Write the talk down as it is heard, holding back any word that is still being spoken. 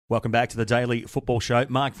Welcome back to the Daily Football Show.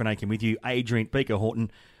 Mark Van Aken with you, Adrian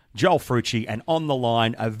Beaker-Horton, Joel Frucci, and on the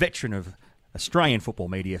line, a veteran of Australian football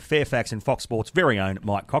media, Fairfax and Fox Sports' very own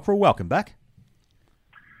Mike Cockrell. Welcome back.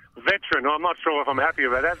 Veteran, I'm not sure if I'm happy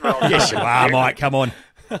about that. Yes, you are, Mike. Come on.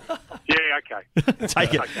 Yeah, okay.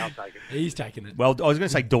 Take it. Okay, I'll take it. He's taking it. Well, I was going to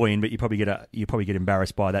say doyen, but you probably get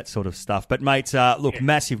embarrassed by that sort of stuff. But mate,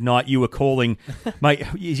 massive night. You were calling, mate.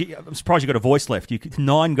 I'm surprised you got a voice left.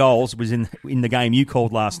 9 goals was in the game you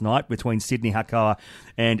called last night between Sydney Hakawa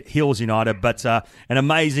and Hills United. But an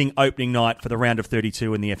amazing opening night for the round of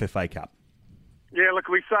 32 in the FFA Cup. Yeah, look,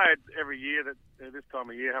 we say it every year that this time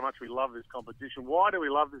of year how much we love this competition. Why do we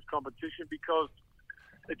love this competition? Because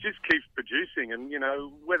it just keeps producing, and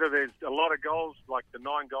whether there's a lot of goals like the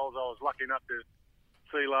 9 goals I was lucky enough to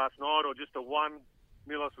see last night, or just a 1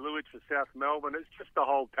 Milos Luic for South Melbourne, it's just the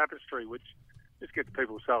whole tapestry which just gets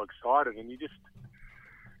people so excited. And you just,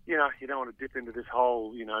 you don't want to dip into this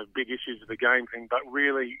whole big issues of the game thing, but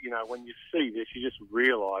really, when you see this, you just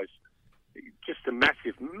realise just the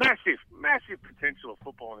massive potential of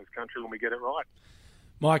football in this country when we get it right.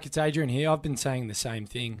 Mike, it's Adrian here. I've been saying the same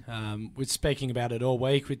thing. We're speaking about it all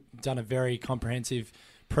week. We've done a very comprehensive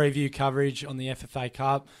preview coverage on the FFA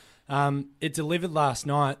Cup. It delivered last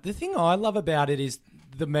night. The thing I love about it is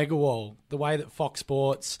the mega wall, the way that Fox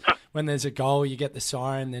Sports, when there's a goal, you get the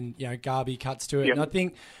siren, then Garby cuts to it. Yep. And I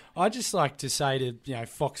think I just like to say to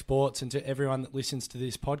Fox Sports and to everyone that listens to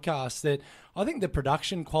this podcast that I think the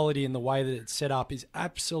production quality and the way that it's set up is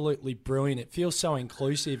absolutely brilliant. It feels so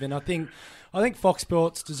inclusive, and I think Fox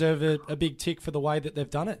Sports deserve a big tick for the way that they've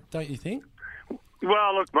done it. Don't you think?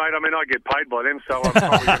 Well, look, mate. I mean, I get paid by them, so I'm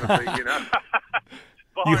probably going to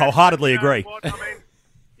be, You wholeheartedly agree. What? I mean,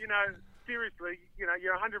 seriously,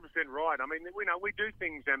 you're 100% right. I mean, we do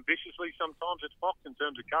things ambitiously sometimes at Fox in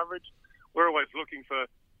terms of coverage. We're always looking for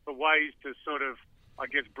ways to sort of, I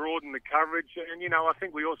guess, broaden the coverage. And, I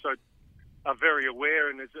think we also are very aware,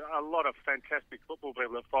 and there's a lot of fantastic football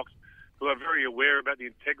people at Fox who are very aware about the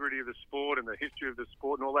integrity of the sport and the history of the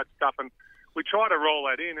sport and all that stuff. And we try to roll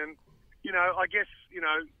that in. And, I guess,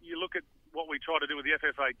 you look at what we try to do with the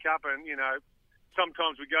FFA Cup and,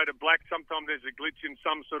 sometimes we go to black, sometimes there's a glitch in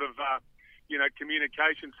some sort of,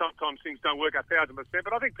 communication. Sometimes things don't work 1,000%.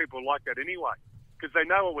 But I think people like that anyway because they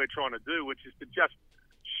know what we're trying to do, which is to just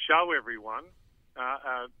show everyone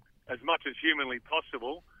as much as humanly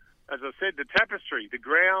possible. As I said, the tapestry, the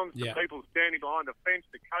grounds, the people standing behind the fence,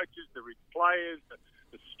 the coaches, the players,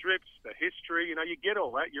 the strips, the history. You get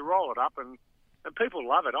all that. You roll it up, and people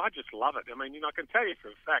love it. I just love it. I mean, I can tell you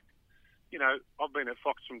for a fact, I've been at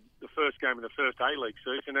Fox from the first game of the first A-League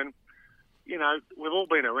season, and, we've all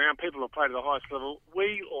been around. People have played at the highest level.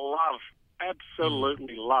 We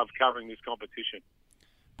absolutely love covering this competition.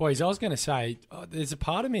 Boys, I was going to say, there's a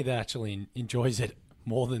part of me that actually enjoys it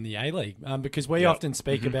more than the A-League because we often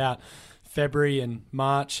speak about February and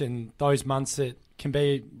March and those months that can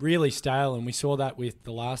be really stale, and we saw that with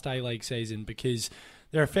the last A-League season because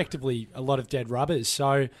they're effectively a lot of dead rubbers.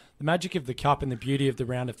 So the magic of the Cup and the beauty of the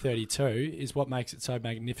round of 32 is what makes it so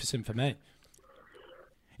magnificent for me.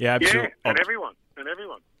 Yeah, absolutely. Yeah, and everyone.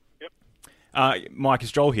 Mike,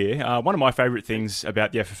 it's Joel here. One of my favourite things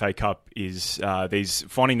about the FFA Cup is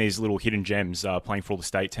finding these little hidden gems playing for all the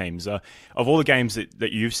state teams. Of all the games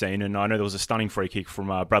that you've seen, and I know there was a stunning free kick from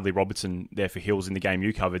Bradley Robertson there for Hills in the game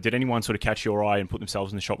you covered, did anyone sort of catch your eye and put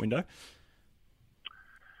themselves in the shop window?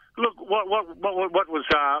 Look, what was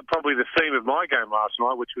probably the theme of my game last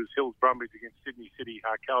night, which was Hills Brumbies against Sydney City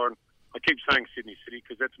Hakawa, and I keep saying Sydney City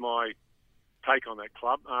because that's my take on that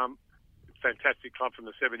club. Fantastic club from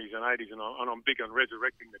the 70s and 80s, and I'm big on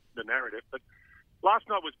resurrecting the narrative. But last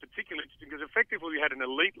night was particularly interesting because effectively we had an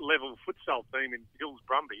elite-level futsal team in Hills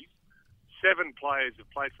Brumbies. 7 players have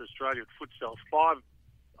played for Australia at futsal. 5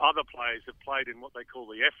 other players have played in what they call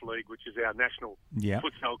the F League, which is our national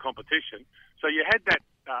futsal competition. So you had that,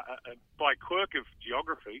 by quirk of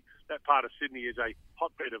geography, that part of Sydney is a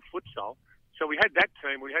hotbed of futsal. So we had that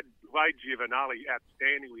team. We had Wade Giovanali,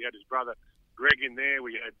 outstanding. We had his brother Greg in there.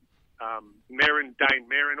 We had Dane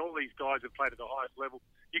Merrin, all these guys have played at the highest level.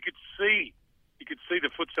 You could see the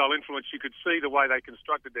futsal influence. You could see the way they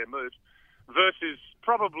constructed their moves versus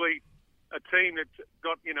probably a team that's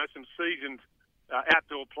got, some seasoned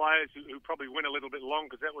outdoor players who probably went a little bit long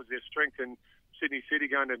because that was their strength in Sydney City,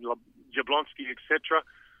 going to Jablonski, etc.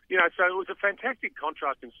 So it was a fantastic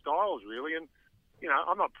contrast in styles, really. And,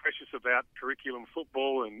 I'm not precious about curriculum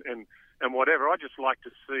football and whatever. I just like to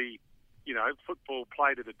see football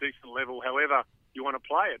played at a decent level, however you want to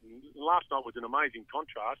play it. And last night was an amazing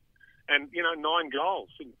contrast. And, 9 goals.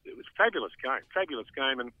 It was a fabulous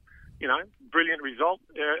game. And, brilliant result.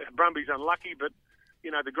 Brumbies unlucky, but,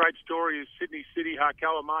 the great story is Sydney City,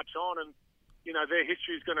 Harcoa march on, and their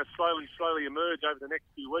history is going to slowly emerge over the next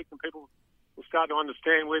few weeks, and people will start to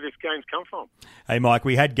understand where this game's come from. Hey, Mike,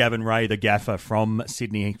 we had Gavin Ray, the gaffer from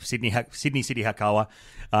Sydney City Harcoa,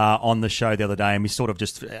 on the show the other day, and we sort of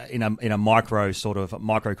just in a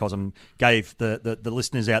microcosm gave the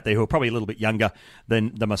listeners out there who are probably a little bit younger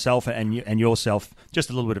than myself and yourself just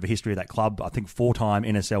a little bit of a history of that club. I think 4-time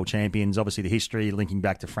NSL champions. Obviously, the history linking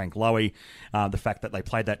back to Frank Lowy, the fact that they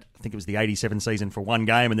played that, I think it was the 87 season for one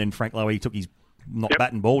game, and then Frank Lowy took his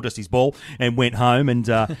bat and ball, just his ball, and went home, and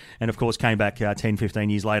of course came back 10, 15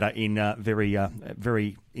 years later in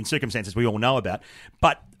very in circumstances we all know about.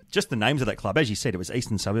 But just the names of that club, as you said, it was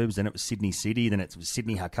Eastern Suburbs, then it was Sydney City, then it was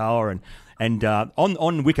Sydney Harcoa, and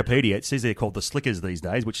on Wikipedia it says they're called the Slickers these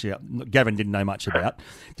days, which Gavin didn't know much about,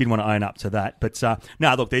 didn't want to own up to that. But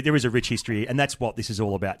no, look, there is a rich history, and that's what this is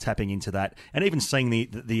all about, tapping into that, and even seeing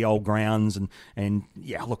the old grounds, and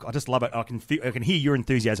yeah, look, I just love it. I can hear your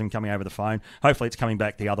enthusiasm coming over the phone. Hopefully it's coming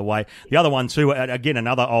back the other way. The other one too, again,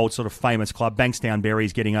 another old sort of famous club, Bankstown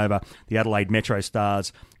Berries, getting over the Adelaide Metro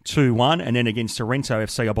Stars 2-1, and then against Sorrento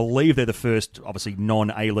FC. I believe they're the first, obviously,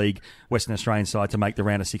 non-A-League Western Australian side to make the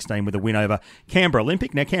round of 16 with a win over Canberra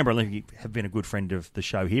Olympic. Now, Canberra Olympic have been a good friend of the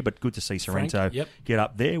show here, but good to see Sorrento get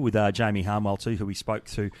up there with Jamie Harmwell too, who we spoke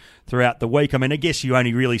to throughout the week. I mean, I guess you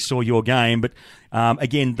only really saw your game, but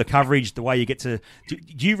again, the coverage, the way you get to...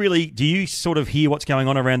 Do you sort of hear what's going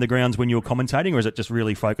on around the grounds when you're commentating, or is it just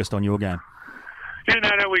really focused on your game? Yeah,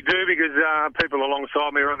 no, we do, because people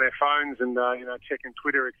alongside me are on their phones and, checking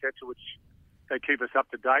Twitter, etc., which they keep us up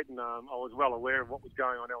to date, and I was well aware of what was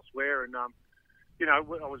going on elsewhere, and, I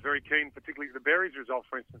was very keen, particularly the Berries result,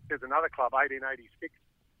 for instance. There's another club, 1886,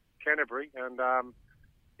 Canterbury, and, a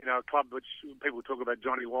club which people talk about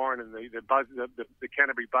Johnny Warren and the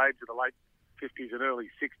Canterbury Babes of the late 50s and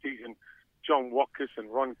early 60s, and John Watkiss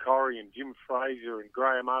and Ron Corrie and Jim Fraser and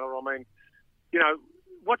Graham Arnold. I mean,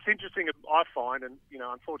 what's interesting, I find, and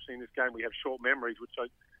unfortunately in this game we have short memories, which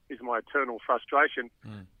is my eternal frustration.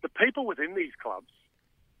 The people within these clubs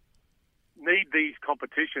need these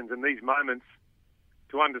competitions and these moments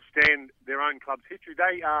to understand their own club's history.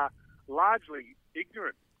 They are largely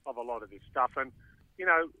ignorant of a lot of this stuff, and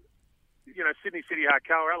Sydney City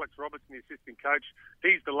Harcoa, Alex Robertson, the assistant coach,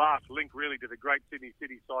 he's the last link really to the great Sydney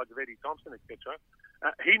City sides of Eddie Thompson, etc.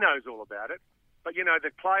 He knows all about it. But,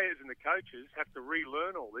 the players and the coaches have to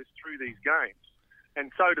relearn all this through these games. And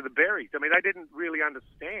so do the Berries. I mean, they didn't really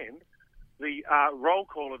understand the roll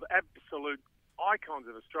call of absolute icons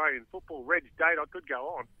of Australian football. Reg Date, I could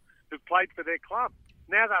go on, who've played for their club.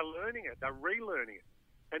 Now they're learning it. They're relearning it.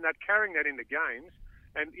 And they're carrying that into games.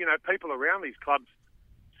 And, people around these clubs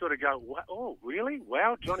sort of go, oh, really?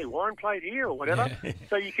 Wow, Johnny Warren played here or whatever. Yeah.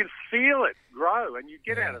 So you can feel it grow, and you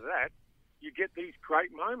get out of that. You get these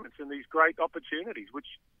great moments and these great opportunities, which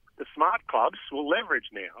the smart clubs will leverage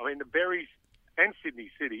now. I mean, the Berries and Sydney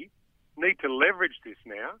City need to leverage this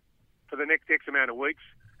now for the next X amount of weeks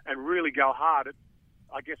and really go hard at,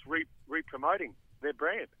 I guess, re-promoting their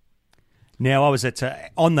brand. Now, I was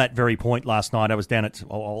on that very point last night. I was down at,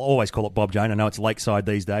 I'll always call it Bob Jane. I know it's Lakeside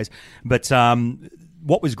these days. But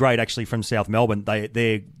what was great, actually, from South Melbourne,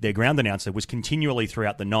 their ground announcer was continually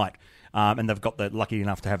throughout the night. And they've got lucky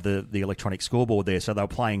enough to have the electronic scoreboard there, so they were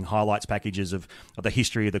playing highlights packages of the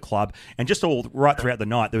history of the club, and just all right throughout the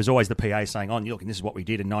night there was always the PA saying, "Oh, look, and this is what we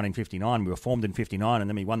did in 1959. We were formed in 59, and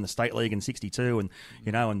then we won the state league in 62, and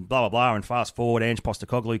and blah blah blah." And fast forward, Ange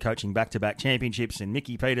Postecoglou coaching back-to-back championships, and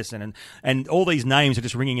Mickey Peterson, and all these names are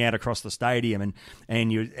just ringing out across the stadium, and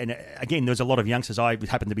again, there's a lot of youngsters. I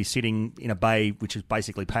happened to be sitting in a bay which is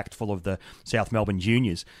basically packed full of the South Melbourne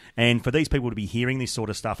juniors, and for these people to be hearing this sort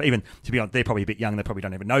of stuff, even to be honest, they're probably a bit young. They probably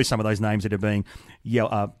don't even know some of those names that are being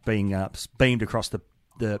beamed across the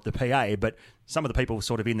PA. But some of the people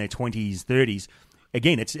sort of in their 20s, 30s,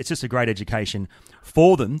 again, it's just a great education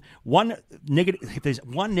for them. If there's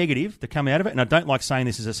one negative to come out of it, and I don't like saying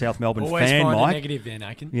this as a South Melbourne fan, Mike. Always find a negative, Van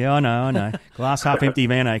Aken. Yeah, I know. Glass half empty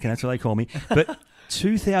Van Aken, that's what they call me. But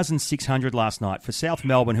 2,600 last night for South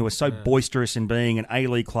Melbourne, who are so boisterous in being an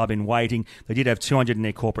A-League club in waiting. They did have 200 in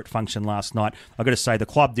their corporate function last night. I've got to say, the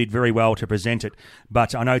club did very well to present it,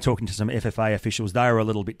 but I know talking to some FFA officials, they were a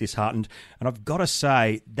little bit disheartened, and I've got to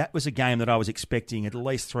say, that was a game that I was expecting at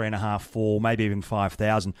least 3,500, 4,000, maybe even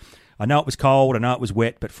 5,000. I know it was cold, I know it was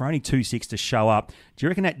wet, but for only 2-6 to show up, do you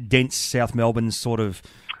reckon that dents South Melbourne's sort of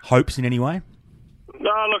hopes in any way?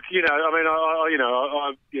 No, look,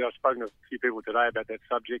 I've spoken to a few people today about that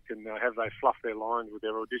subject, and have they fluffed their lines with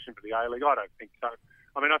their audition for the A-League? I don't think so.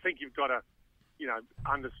 I mean, I think you've got to,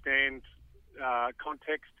 understand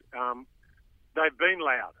context. they've been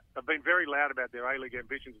loud. They've been very loud about their A-League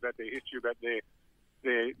ambitions, about their history, about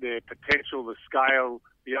their potential, the scale,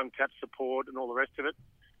 the untapped support, and all the rest of it.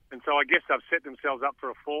 And so I guess they've set themselves up for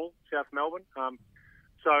a fall, South Melbourne.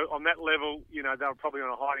 So on that level, you know, they were probably on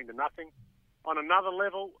a hiding to nothing. On another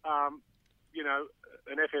level, you know,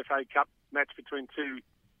 an FFA Cup match between two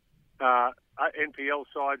NPL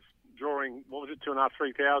sides drawing, 2,500,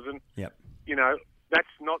 3,000. Yep. You know, that's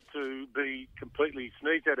not to be completely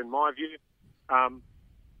sneezed at, in my view.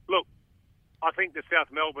 Look, I think the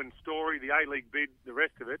South Melbourne story, the A-League bid, the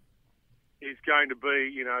rest of it, is going to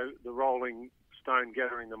be, you know, the rolling stone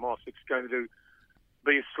gathering the moss. It's going to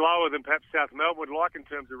be slower than perhaps South Melbourne would like in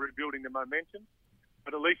terms of rebuilding the momentum,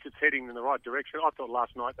 but at least it's heading in the right direction. I thought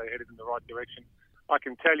last night they headed in the right direction. I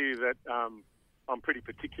can tell you that I'm pretty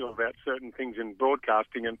particular about certain things in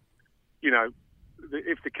broadcasting, and, you know,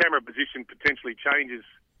 if the camera position potentially changes,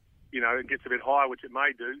 you know, it gets a bit higher, which it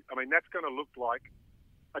may do, I mean, that's going to look like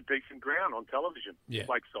a decent ground on television,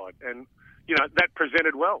 Lakeside. And, you know, that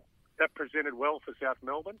presented well. That presented well for South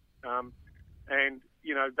Melbourne. And,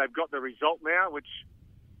 you know, they've got the result now, which,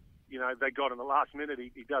 you know, they got in the last minute.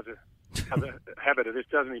 He does have a habit of this,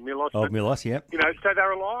 doesn't he, Milos? Oh, Milos, yep. You know, so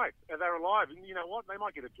they're alive. They're alive. And you know what? They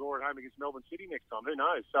might get a draw at home against Melbourne City next time. Who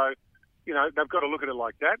knows? So, you know, they've got to look at it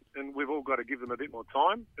like that, and we've all got to give them a bit more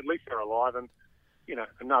time. At least they're alive. And, you know,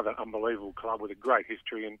 another unbelievable club with a great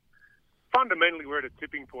history. And fundamentally, we're at a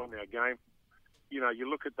tipping point in our game. You know, you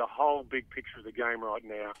look at the whole big picture of the game right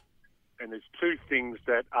now, and there's two things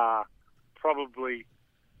that are probably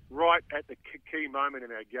right at the key moment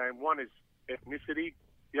in our game. One is ethnicity.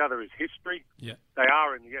 The other is history. Yeah. They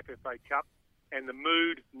are in the FFA Cup. And the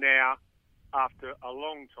mood now, after a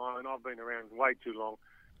long time, and I've been around way too long,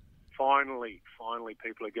 finally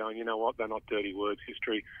people are going, you know what, they're not dirty words,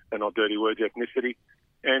 history. They're not dirty words, ethnicity.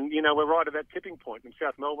 And, you know, we're right at that tipping point. And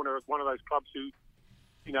South Melbourne are one of those clubs who,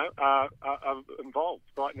 you know, are involved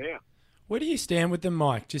right now. Where do you stand with them,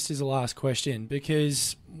 Mike, just as a last question?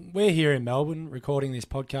 Because we're here in Melbourne recording this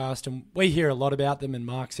podcast, and we hear a lot about them, and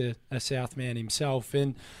Mark's a South man himself.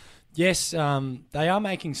 And yes, they are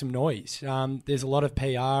making some noise. There's a lot of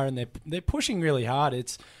PR, and they're pushing really hard.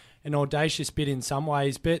 It's an audacious bid in some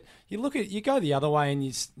ways, but you go the other way and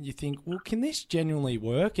you think, well, can this genuinely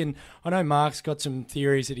work? And I know Mark's got some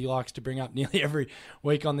theories that he likes to bring up nearly every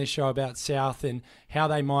week on this show about South and how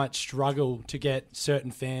they might struggle to get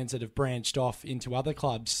certain fans that have branched off into other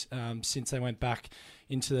clubs since they went back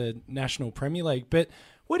into the National Premier League. But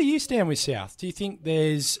where do you stand with South? Do you think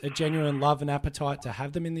there's a genuine love and appetite to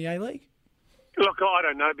have them in the A-League? Look, I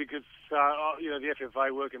don't know, because you know, the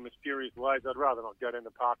FFA work in mysterious ways. I'd rather not go down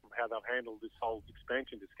the path of how they've handled this whole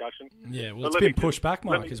expansion discussion. Yeah, well, it's been pushed back,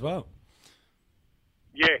 Mike, as well.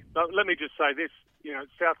 Yeah, but let me just say this. You know,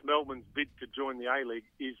 South Melbourne's bid to join the A-League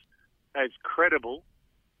is as credible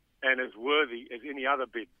and as worthy as any other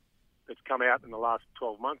bid that's come out in the last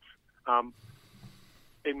 12 months.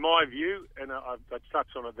 In my view, and I've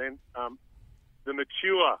touched on it then, the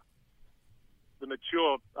mature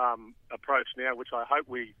approach now, which I hope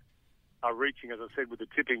we are reaching, as I said, with the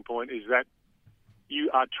tipping point, is that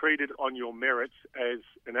you are treated on your merits as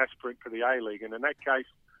an aspirant for the A-League. And in that case,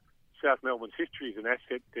 South Melbourne's history is an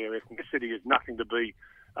asset. Their ethnicity is nothing to be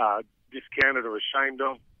discounted or ashamed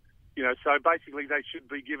of. You know, so basically they should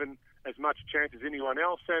be given as much chance as anyone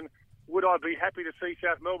else. And would I be happy to see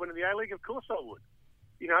South Melbourne in the A-League? Of course I would.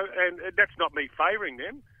 You know, and that's not me favouring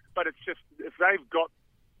them, but it's just, if they've got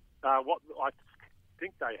what I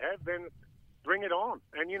think they have, then bring it on.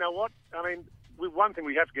 And you know what? I mean, one thing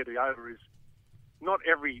we have to get over is not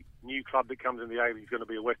every new club that comes in the A-League is going to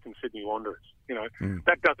be a Western Sydney Wanderers. You know,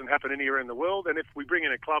 that doesn't happen anywhere in the world. And if we bring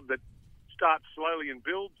in a club that starts slowly and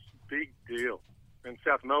builds, big deal. And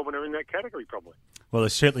South Melbourne are in that category probably. Well,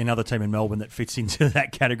 there's certainly another team in Melbourne that fits into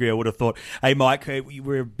that category, I would have thought. Hey, Mike,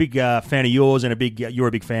 we're a big fan of yours, and you're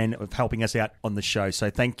a big fan of helping us out on the show. So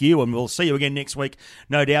thank you, and we'll see you again next week,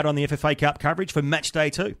 no doubt, on the FFA Cup coverage for Match Day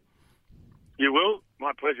 2. You will.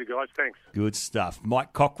 My pleasure, guys. Thanks. Good stuff.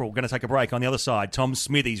 Mike Cockrell going to take a break. On the other side, Tom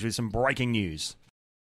Smithies with some breaking news.